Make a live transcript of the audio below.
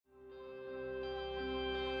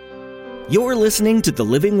You're listening to The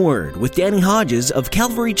Living Word with Danny Hodges of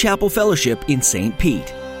Calvary Chapel Fellowship in St.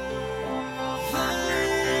 Pete.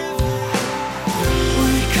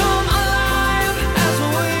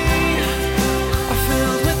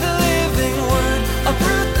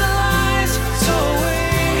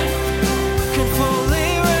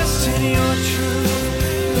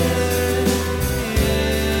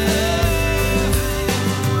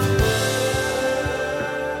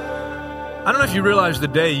 I don't know if you realize the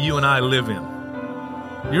day you and I live in.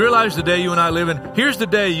 You realize the day you and I live in? Here's the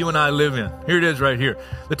day you and I live in. Here it is right here.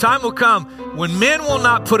 The time will come when men will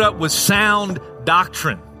not put up with sound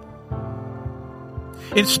doctrine.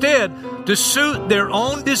 Instead, to suit their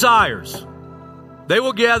own desires, they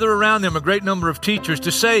will gather around them a great number of teachers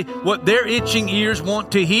to say what their itching ears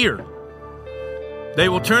want to hear. They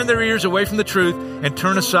will turn their ears away from the truth and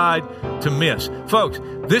turn aside to miss. Folks,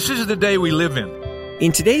 this is the day we live in.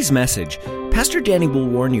 In today's message, Pastor Danny will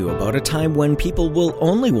warn you about a time when people will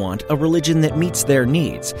only want a religion that meets their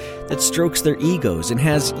needs, that strokes their egos and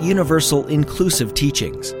has universal inclusive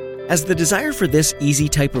teachings. As the desire for this easy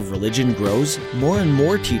type of religion grows, more and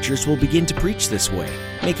more teachers will begin to preach this way,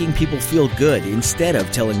 making people feel good instead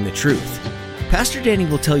of telling the truth. Pastor Danny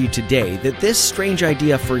will tell you today that this strange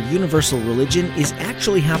idea for universal religion is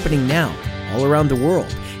actually happening now, all around the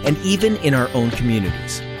world, and even in our own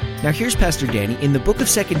communities. Now here's Pastor Danny in the book of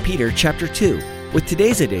 2 Peter chapter 2 with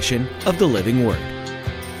today's edition of The Living Word.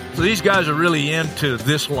 So these guys are really into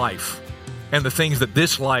this life and the things that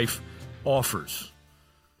this life offers.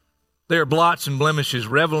 They are blots and blemishes,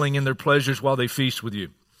 reveling in their pleasures while they feast with you.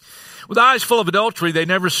 With eyes full of adultery, they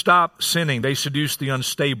never stop sinning. They seduce the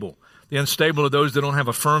unstable. The unstable are those that don't have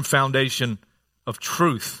a firm foundation of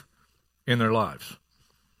truth in their lives.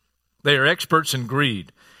 They are experts in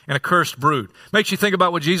greed and a cursed brood. Makes you think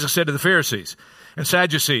about what Jesus said to the Pharisees and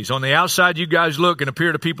Sadducees. On the outside, you guys look and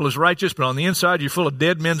appear to people as righteous, but on the inside, you're full of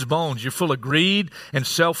dead men's bones. You're full of greed and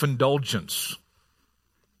self-indulgence.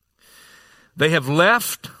 They have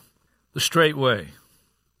left the straight way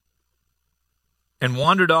and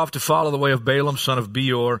wandered off to follow the way of Balaam, son of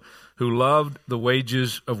Beor, who loved the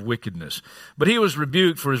wages of wickedness. But he was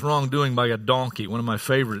rebuked for his wrongdoing by a donkey, one of my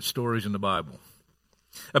favorite stories in the Bible.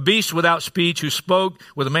 A beast without speech who spoke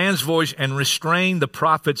with a man's voice and restrained the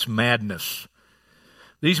prophet's madness.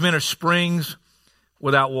 These men are springs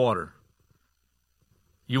without water.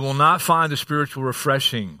 You will not find the spiritual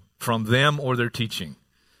refreshing from them or their teaching.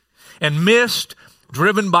 And mist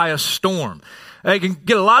driven by a storm. They can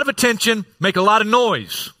get a lot of attention, make a lot of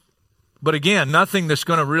noise. But again, nothing that's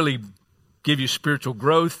going to really give you spiritual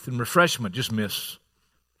growth and refreshment, just mist.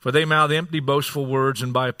 For they mouth empty, boastful words,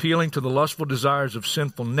 and by appealing to the lustful desires of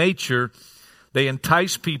sinful nature, they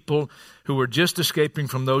entice people who are just escaping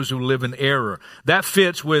from those who live in error. That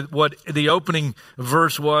fits with what the opening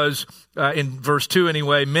verse was, in verse 2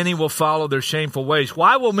 anyway. Many will follow their shameful ways.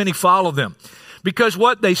 Why will many follow them? Because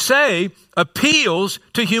what they say appeals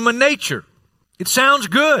to human nature. It sounds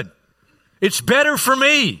good. It's better for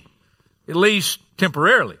me, at least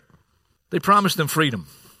temporarily. They promise them freedom,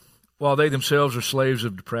 while they themselves are slaves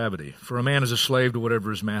of depravity. For a man is a slave to whatever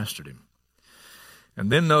has mastered him.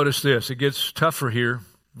 And then notice this. It gets tougher here.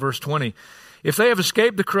 Verse 20. If they have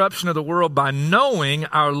escaped the corruption of the world by knowing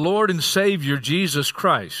our Lord and Savior Jesus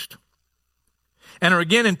Christ, and are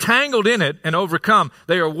again entangled in it and overcome,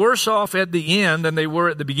 they are worse off at the end than they were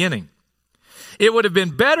at the beginning. It would have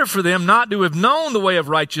been better for them not to have known the way of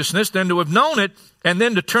righteousness than to have known it and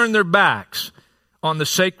then to turn their backs on the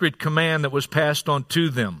sacred command that was passed on to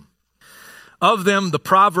them. Of them, the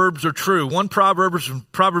proverbs are true. One proverb is from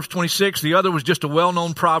Proverbs 26. The other was just a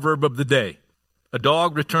well-known proverb of the day. A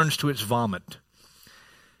dog returns to its vomit,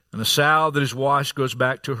 and a sow that is washed goes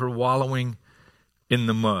back to her wallowing in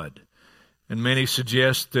the mud. And many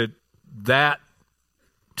suggest that that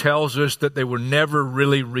tells us that they were never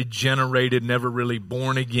really regenerated, never really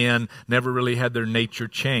born again, never really had their nature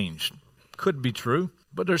changed. Could be true.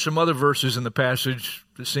 But there's some other verses in the passage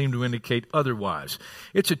that seem to indicate otherwise.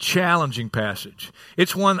 It's a challenging passage.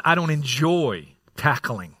 It's one I don't enjoy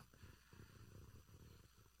tackling.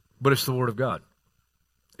 But it's the Word of God.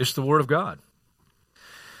 It's the Word of God.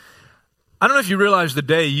 I don't know if you realize the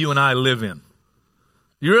day you and I live in.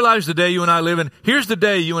 You realize the day you and I live in? Here's the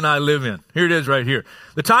day you and I live in. Here it is right here.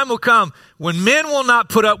 The time will come when men will not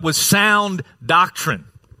put up with sound doctrine.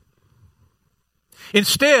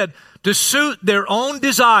 Instead, to suit their own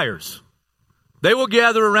desires, they will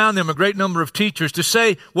gather around them a great number of teachers to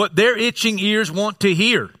say what their itching ears want to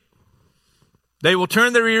hear. They will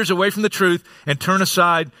turn their ears away from the truth and turn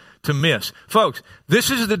aside to miss. Folks, this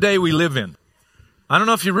is the day we live in. I don't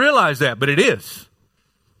know if you realize that, but it is.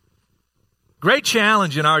 Great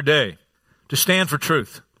challenge in our day. to stand for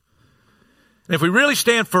truth. And if we really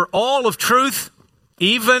stand for all of truth,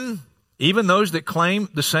 even those that claim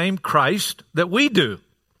the same Christ that we do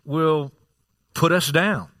will put us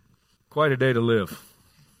down. Quite a day to live.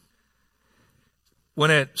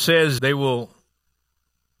 When it says there will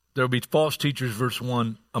be false teachers, verse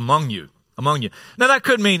 1, among you. Now that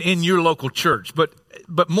could mean in your local church, but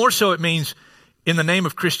more so it means in the name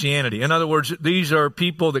of Christianity. In other words, these are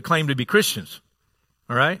people that claim to be Christians.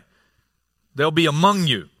 All right? They'll be among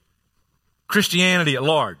you. Christianity at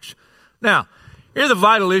large. Now, here are the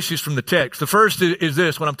vital issues from the text. The first is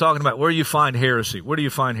this, what I'm talking about, where you find heresy. Where do you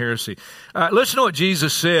find heresy? Listen to what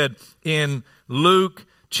Jesus said in Luke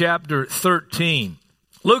chapter 13.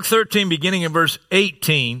 Luke 13, beginning in verse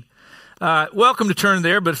 18. Welcome to turn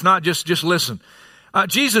there, but if not, just listen.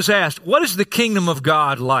 Jesus asked, what is the kingdom of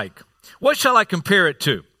God like? What shall I compare it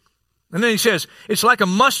to? And then he says, it's like a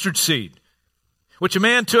mustard seed, which a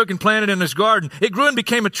man took and planted in his garden. It grew and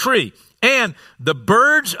became a tree, and the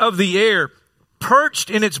birds of the air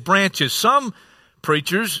perched in its branches. Some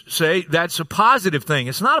preachers say that's a positive thing.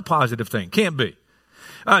 It's not a positive thing. Can't be.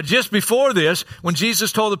 Just before this, when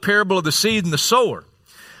Jesus told the parable of the seed and the sower,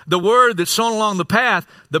 the word that's sown along the path,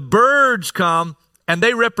 the birds come and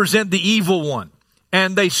they represent the evil one,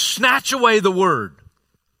 and they snatch away the word.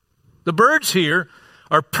 The birds here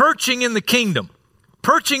are perching in the kingdom,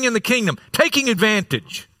 taking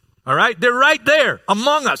advantage. All right? They're right there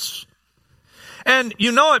among us. And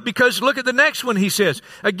you know it because look at the next one he says.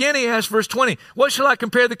 Again, he asks, verse 20, what shall I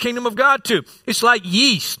compare the kingdom of God to? It's like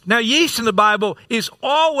yeast. Now, yeast in the Bible is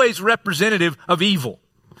always representative of evil.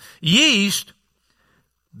 Yeast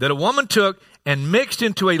that a woman took and mixed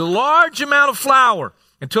into a large amount of flour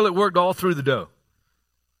until it worked all through the dough.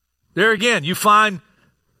 There again, you find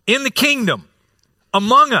in the kingdom,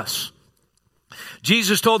 among us.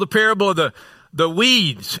 Jesus told the parable of the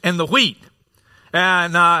weeds and the wheat.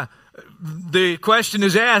 And the question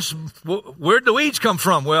is asked, where'd the weeds come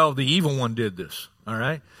from? Well, the evil one did this, all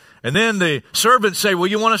right? And then the servants say, well,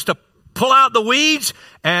 you want us to pull out the weeds?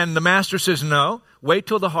 And the master says, no, wait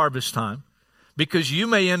till the harvest time, because you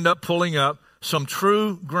may end up pulling up some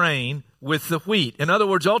true grain with the wheat. In other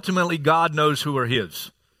words, ultimately, God knows who are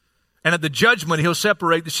his. And at the judgment, he'll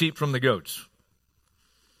separate the sheep from the goats.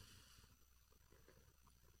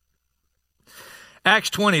 Acts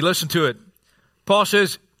 20, listen to it. Paul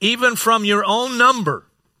says, even from your own number,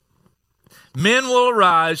 men will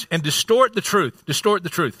arise and distort the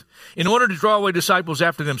truth, in order to draw away disciples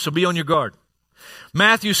after them. So be on your guard.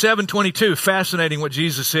 Matthew 7:22, fascinating what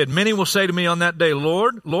Jesus said. Many will say to me on that day,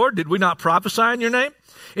 Lord, Lord, did we not prophesy in your name?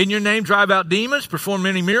 In your name drive out demons, perform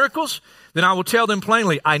many miracles? Then I will tell them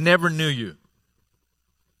plainly, I never knew you.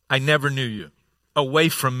 I never knew you. Away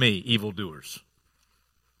from me, evildoers.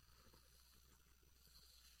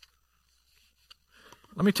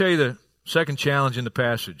 Let me tell you the second challenge in the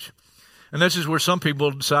passage. And this is where some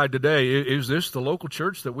people decide today, is this the local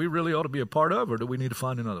church that we really ought to be a part of, or do we need to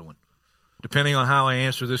find another one? Depending on how I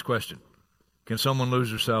answer this question. Can someone lose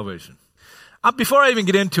their salvation? Before I even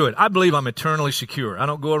get into it, I believe I'm eternally secure. I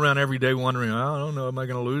don't go around every day wondering, I don't know, am I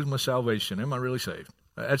going to lose my salvation? Am I really saved?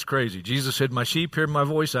 That's crazy. Jesus said, my sheep hear my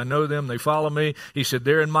voice. I know them. They follow me. He said,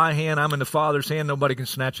 they're in my hand. I'm in the Father's hand. Nobody can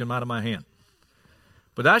snatch them out of my hand.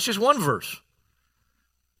 But that's just one verse.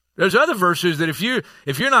 There's other verses that if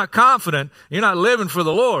you're not confident, you're not living for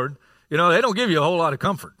the Lord, they don't give you a whole lot of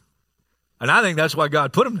comfort. And I think that's why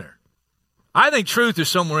God put them there. I think truth is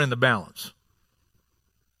somewhere in the balance.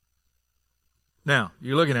 Now,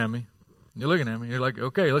 you're looking at me. You're like,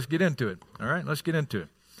 okay, let's get into it. All right, let's get into it.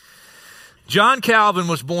 John Calvin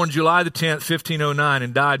was born July the 10th, 1509,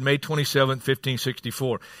 and died May 27th,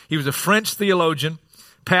 1564. He was a French theologian,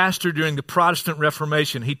 pastor during the Protestant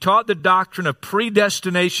Reformation. He taught the doctrine of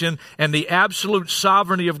predestination and the absolute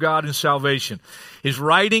sovereignty of God in salvation. His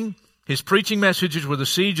writing, his preaching messages were the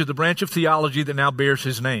seeds of the branch of theology that now bears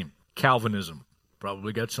his name, Calvinism.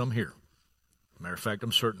 Probably got some here. Matter of fact,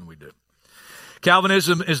 I'm certain we do.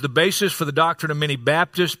 Calvinism is the basis for the doctrine of many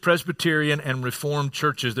Baptist, Presbyterian, and Reformed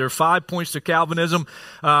churches. There are 5 points to Calvinism.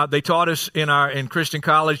 They taught us in Christian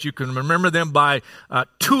college. You can remember them by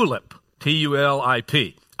TULIP,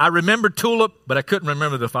 T-U-L-I-P. I remember TULIP, but I couldn't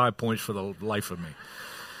remember the 5 points for the life of me.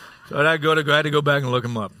 So I had to go back and look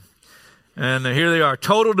them up. And here they are.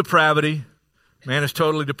 Total depravity. Man is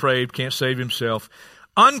totally depraved, can't save himself.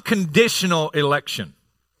 Unconditional election.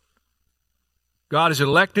 God has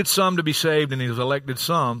elected some to be saved, and He has elected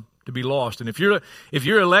some to be lost. And if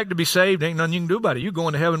you're elected to be saved, ain't nothing you can do about it. You're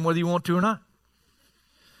going to heaven whether you want to or not.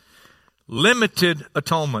 Limited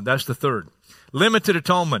atonement. That's the third. Limited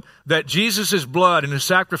atonement. That Jesus' blood and His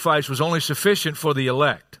sacrifice was only sufficient for the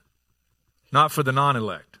elect. not for the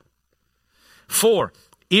non-elect. 4,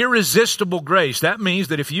 irresistible grace. That means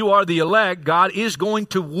that if you are the elect, God is going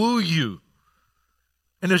to woo you.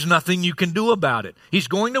 And there's nothing you can do about it. He's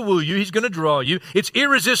going to woo you. He's going to draw you. It's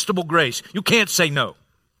irresistible grace. You can't say no.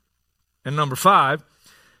 And number 5,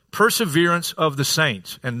 perseverance of the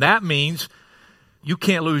saints. And that means you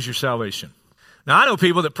can't lose your salvation. Now, I know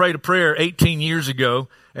people that prayed a prayer 18 years ago,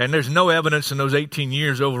 and there's no evidence in those 18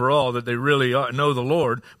 years overall that they really know the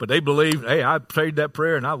Lord, but they believe, hey, I prayed that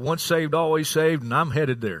prayer, and I'm once saved, always saved, and I'm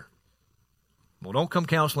headed there. Well, don't come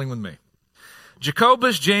counseling with me.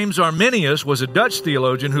 Jacobus James Arminius was a Dutch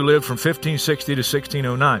theologian who lived from 1560 to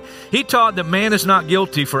 1609. He taught that man is not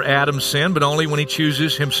guilty for Adam's sin, but only when he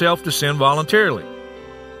chooses himself to sin voluntarily.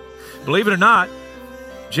 Believe it or not,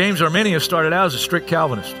 James Arminius started out as a strict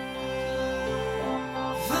Calvinist.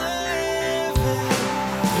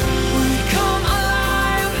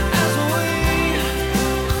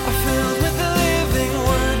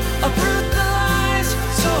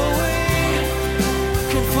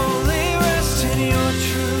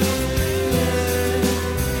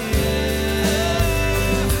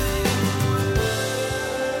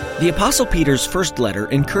 The Apostle Peter's first letter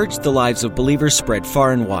encouraged the lives of believers spread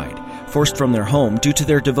far and wide, forced from their home due to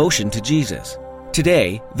their devotion to Jesus.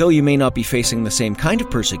 Today, though you may not be facing the same kind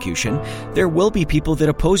of persecution, there will be people that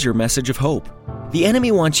oppose your message of hope. The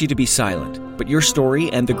enemy wants you to be silent, but your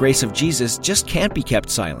story and the grace of Jesus just can't be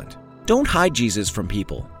kept silent. Don't hide Jesus from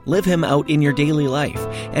people. Live him out in your daily life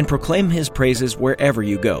and proclaim his praises wherever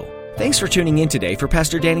you go. Thanks for tuning in today for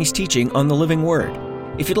Pastor Danny's teaching on the Living Word.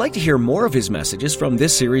 If you'd like to hear more of his messages from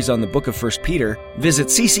this series on the book of 1 Peter, visit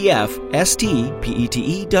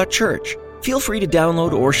ccfstpete.church. Feel free to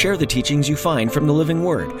download or share the teachings you find from the Living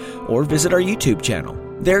Word, or visit our YouTube channel.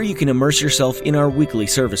 There you can immerse yourself in our weekly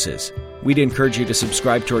services. We'd encourage you to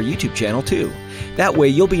subscribe to our YouTube channel too. That way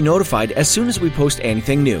you'll be notified as soon as we post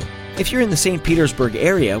anything new. If you're in the St. Petersburg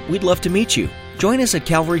area, we'd love to meet you. Join us at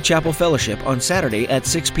Calvary Chapel Fellowship on Saturday at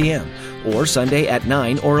 6 p.m. or Sunday at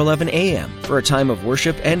 9 or 11 a.m. for a time of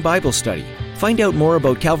worship and Bible study. Find out more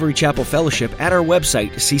about Calvary Chapel Fellowship at our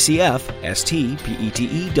website,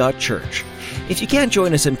 ccfstpete.church. If you can't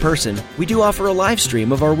join us in person, we do offer a live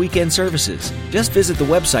stream of our weekend services. Just visit the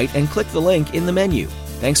website and click the link in the menu.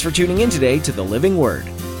 Thanks for tuning in today to The Living Word.